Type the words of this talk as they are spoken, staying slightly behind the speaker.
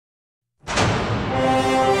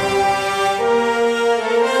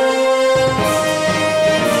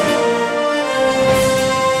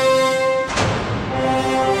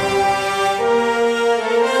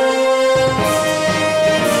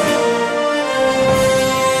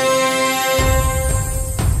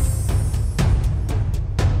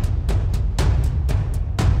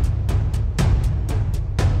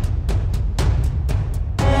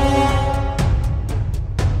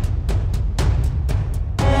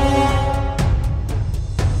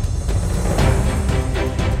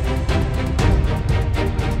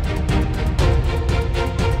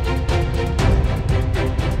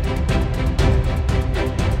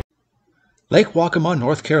Lake Waccamaw,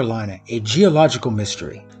 North Carolina, a geological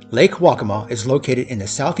mystery. Lake Waccamaw is located in the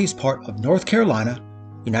southeast part of North Carolina,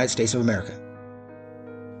 United States of America.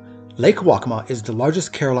 Lake Waccamaw is the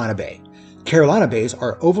largest Carolina bay. Carolina bays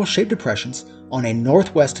are oval-shaped depressions on a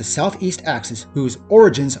northwest to southeast axis whose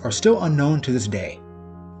origins are still unknown to this day.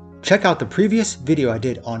 Check out the previous video I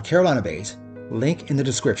did on Carolina bays, link in the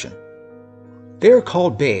description. They are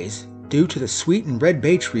called bays due to the sweet and red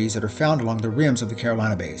bay trees that are found along the rims of the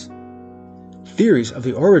Carolina bays. Theories of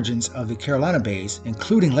the origins of the Carolina bays,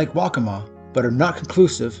 including Lake Waccamaw, but are not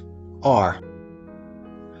conclusive, are: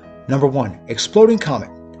 Number 1. Exploding comet,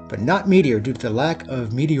 but not meteor due to the lack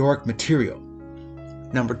of meteoric material.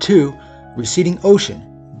 Number 2. Receding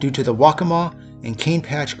ocean due to the Waccamaw and Cane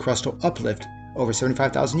Patch crustal uplift over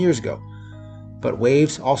 75,000 years ago, but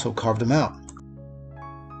waves also carved them out.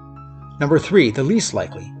 Number 3. The least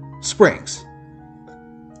likely, springs.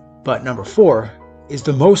 But number 4 is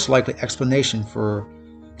the most likely explanation for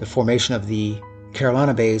the formation of the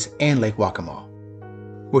Carolina bays and Lake Waccamaw,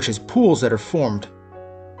 which is pools that are formed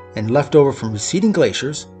and left over from receding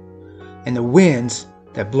glaciers, and the winds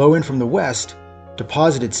that blow in from the west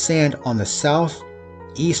deposited sand on the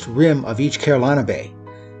southeast rim of each Carolina bay.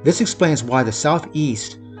 This explains why the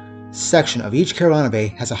southeast section of each Carolina bay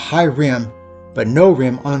has a high rim but no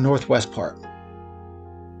rim on the northwest part.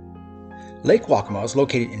 Lake Waccamaw is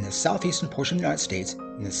located in the southeastern portion of the United States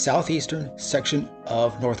in the southeastern section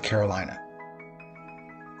of North Carolina.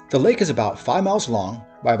 The lake is about 5 miles long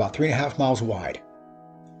by about 3.5 miles wide.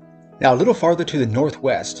 Now a little farther to the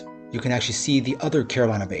northwest, you can actually see the other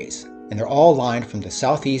Carolina bays, and they're all lined from the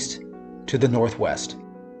southeast to the northwest.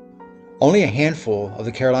 Only a handful of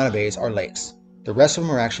the Carolina bays are lakes. The rest of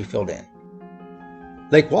them are actually filled in.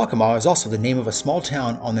 Lake Waccamaw is also the name of a small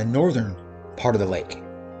town on the northern part of the lake,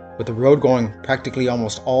 with the road going practically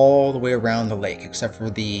almost all the way around the lake except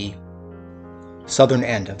for the southern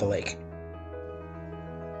end of the lake.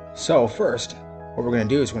 So first, what we're going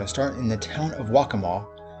to do is we're going to start in the town of Waccamaw,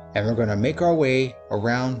 and we're going to make our way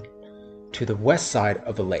around to the west side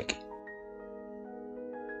of the lake.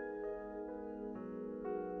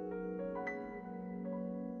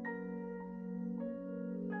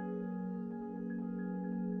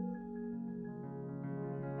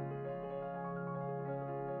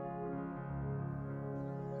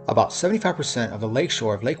 About 75% of the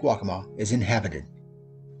lakeshore of Lake Waccamaw is inhabited.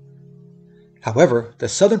 However, the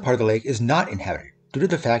southern part of the lake is not inhabited due to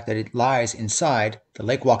the fact that it lies inside the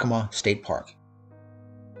Lake Waccamaw State Park.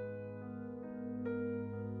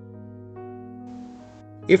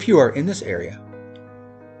 If you are in this area,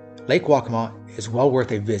 Lake Waccamaw is well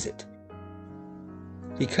worth a visit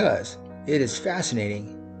because it is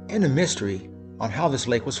fascinating and a mystery on how this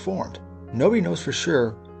lake was formed. Nobody knows for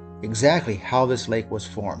sure exactly how this lake was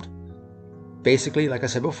formed. Basically, like I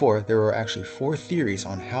said before, there are actually 4 theories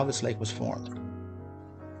on how this lake was formed.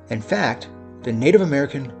 In fact, the Native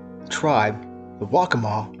American tribe, the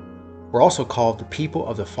Waccamaw, were also called the people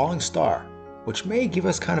of the falling star, which may give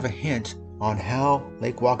us kind of a hint on how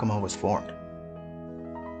Lake Waccamaw was formed.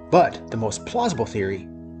 But the most plausible theory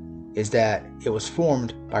is that it was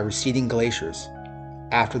formed by receding glaciers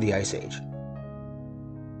after the Ice Age.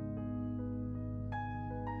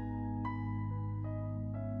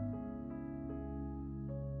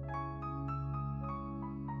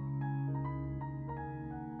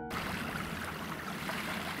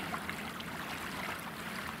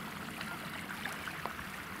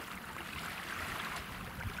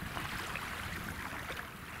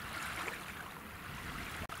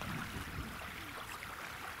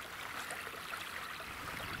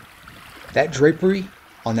 That drapery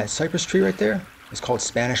on that cypress tree right there is called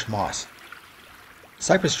Spanish moss.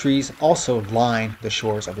 Cypress trees also line the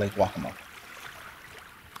shores of Lake Waccamaw.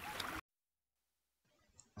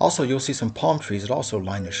 Also, you'll see some palm trees that also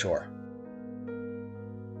line the shore.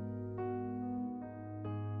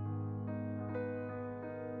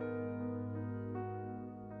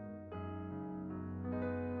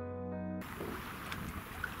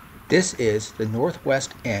 This is the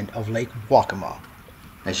northwest end of Lake Waccamaw.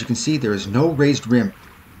 As you can see, there is no raised rim.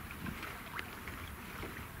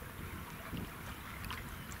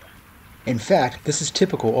 In fact, this is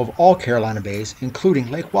typical of all Carolina bays,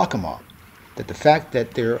 including Lake Waccamaw, that the fact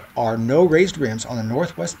that there are no raised rims on the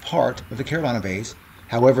northwest part of the Carolina bays,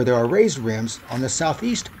 however, there are raised rims on the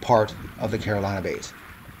southeast part of the Carolina bays.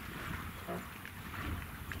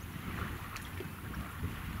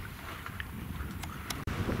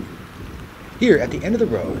 Here at the end of the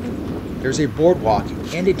road, there's a boardwalk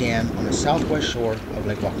and a dam on the southwest shore of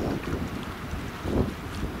Lake Waccamaw.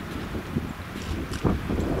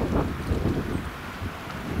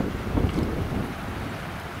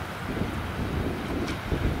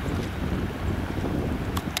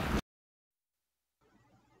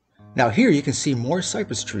 Now here you can see more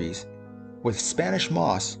cypress trees with Spanish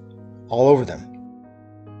moss all over them.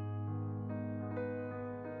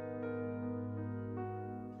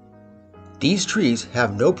 These trees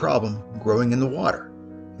have no problem growing in the water.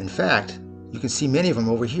 In fact, you can see many of them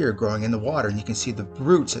over here growing in the water, and you can see the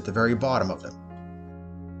roots at the very bottom of them.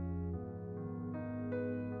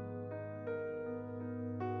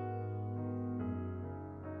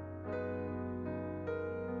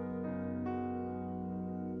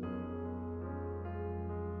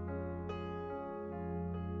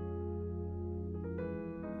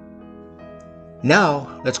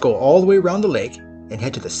 Now, let's go all the way around the lake and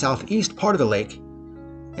head to the southeast part of the lake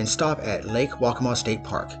and stop at Lake Waccamaw State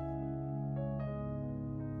Park.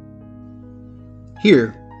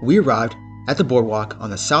 Here, we arrived at the boardwalk on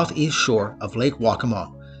the southeast shore of Lake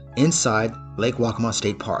Waccamaw, inside Lake Waccamaw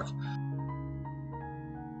State Park.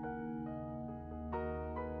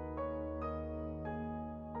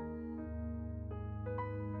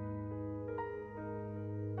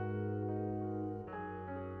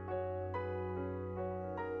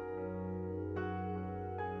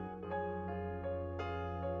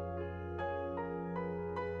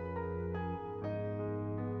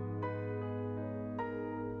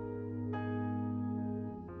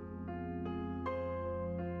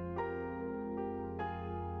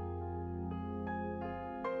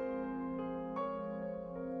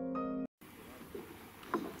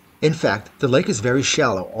 In fact, the lake is very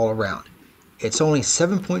shallow all around. It's only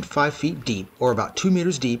 7.5 feet deep, or about 2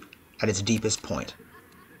 meters deep at its deepest point.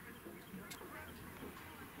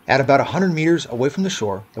 At about 100 meters away from the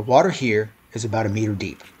shore, the water here is about 1 meter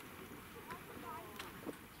deep.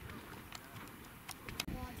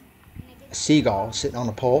 A seagull sitting on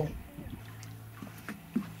a pole.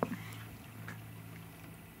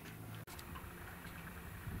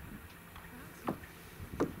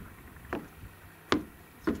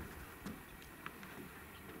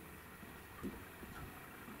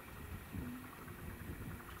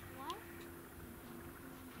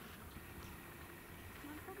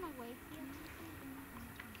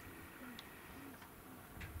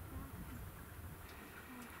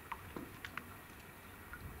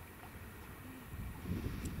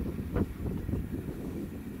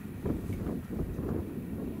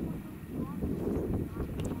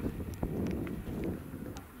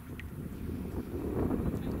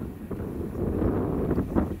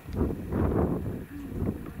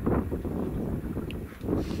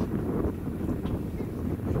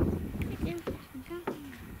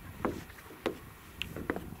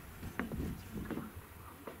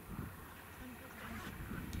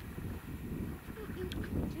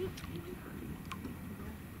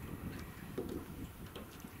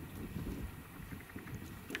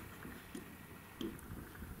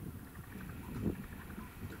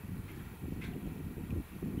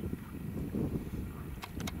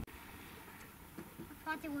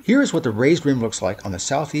 Here is what the raised rim looks like on the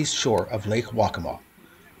southeast shore of Lake Waccamaw.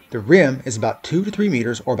 The rim is about 2 to 3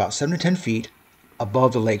 meters, or about 7 to 10 feet,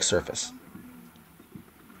 above the lake surface.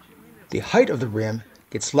 The height of the rim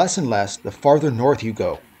gets less and less the farther north you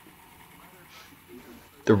go.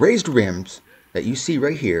 The raised rims that you see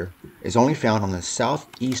right here is only found on the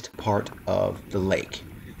southeast part of the lake,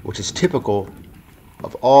 which is typical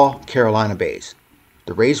of all Carolina bays.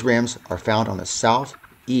 The raised rims are found on the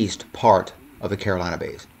southeast part of the Carolina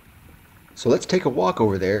bays. So let's take a walk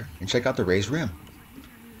over there and check out the raised rim.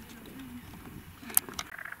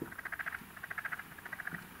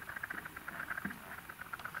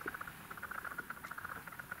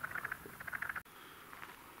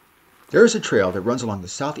 There is a trail that runs along the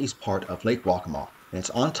southeast part of Lake Waccamaw, and it's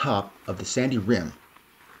on top of the sandy rim.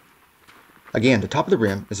 Again, the top of the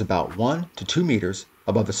rim is about 1 to 2 meters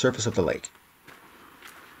above the surface of the lake.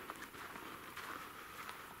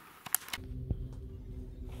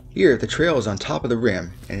 Here, the trail is on top of the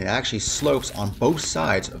rim, and it actually slopes on both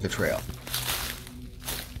sides of the trail.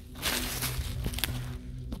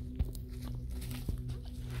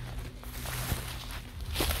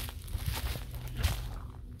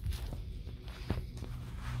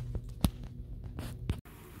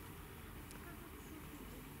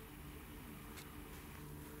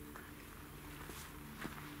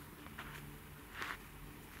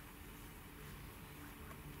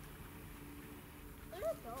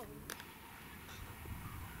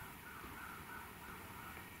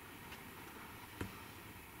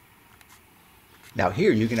 Now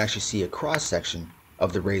here you can actually see a cross section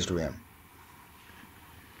of the raised rim.